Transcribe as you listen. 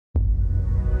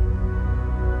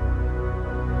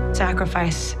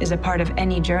Sacrifice is a part of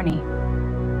any journey.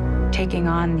 Taking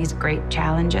on these great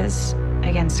challenges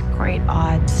against great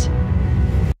odds.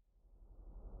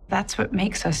 That's what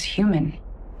makes us human.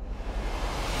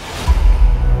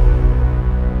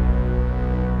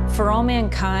 For All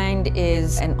Mankind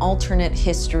is an alternate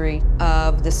history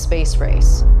of the space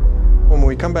race. When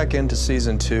we come back into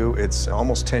season 2, it's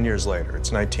almost 10 years later.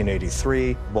 It's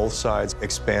 1983. Both sides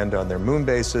expand on their moon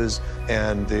bases,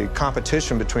 and the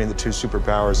competition between the two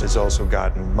superpowers has also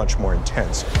gotten much more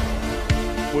intense.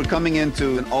 We're coming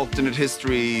into an alternate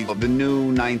history of the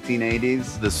new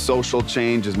 1980s. The social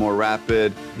change is more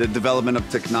rapid. The development of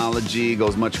technology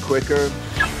goes much quicker.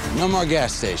 No more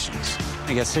gas stations.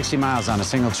 I get 60 miles on a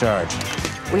single charge.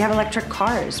 We have electric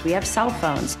cars, we have cell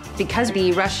phones. Because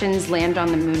the Russians land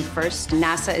on the moon first,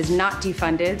 NASA is not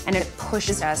defunded, and it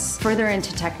pushes us further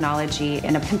into technology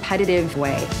in a competitive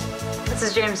way. This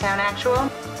is Jamestown Actual.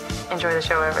 Enjoy the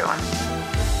show, everyone.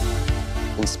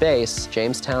 In space,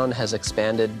 Jamestown has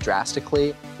expanded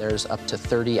drastically. There's up to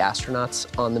 30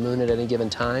 astronauts on the moon at any given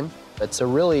time. It's a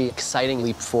really exciting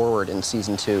leap forward in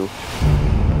season 2.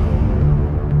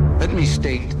 Let me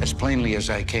state as plainly as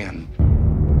I can.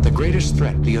 The greatest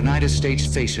threat the United States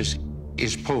faces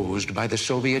is posed by the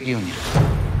Soviet Union.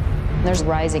 There's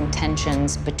rising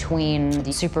tensions between the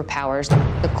superpowers.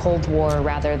 The Cold War,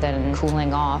 rather than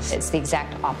cooling off, it's the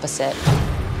exact opposite.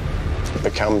 It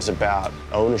becomes about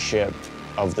ownership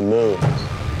of the moon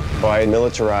by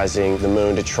militarizing the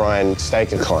moon to try and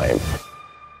stake a claim.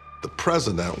 The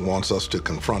president wants us to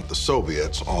confront the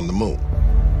Soviets on the moon.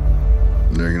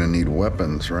 They're gonna need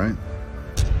weapons, right?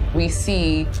 We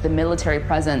see the military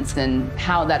presence and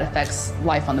how that affects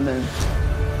life on the moon.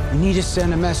 We need to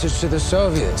send a message to the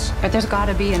Soviets. But there's got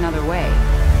to be another way.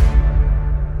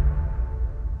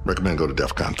 Recommend go to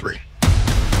DEFCON 3.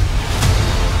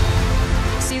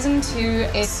 Season 2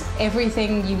 is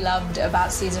everything you loved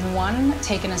about season 1,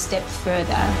 taken a step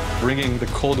further. Bringing the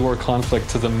Cold War conflict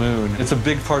to the moon. It's a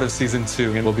big part of season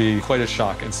 2 and will be quite a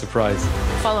shock and surprise.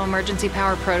 Follow emergency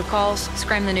power protocols,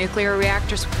 scram the nuclear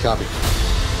reactors. Copy.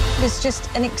 It's just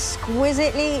an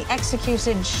exquisitely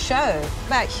executed show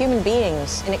about human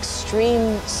beings in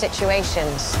extreme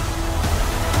situations.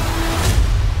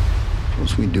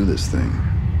 Once we do this thing,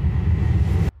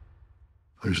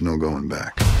 there's no going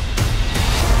back.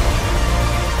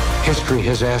 History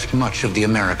has asked much of the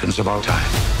Americans of our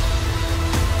time.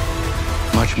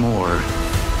 Much more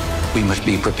we must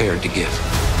be prepared to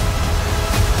give.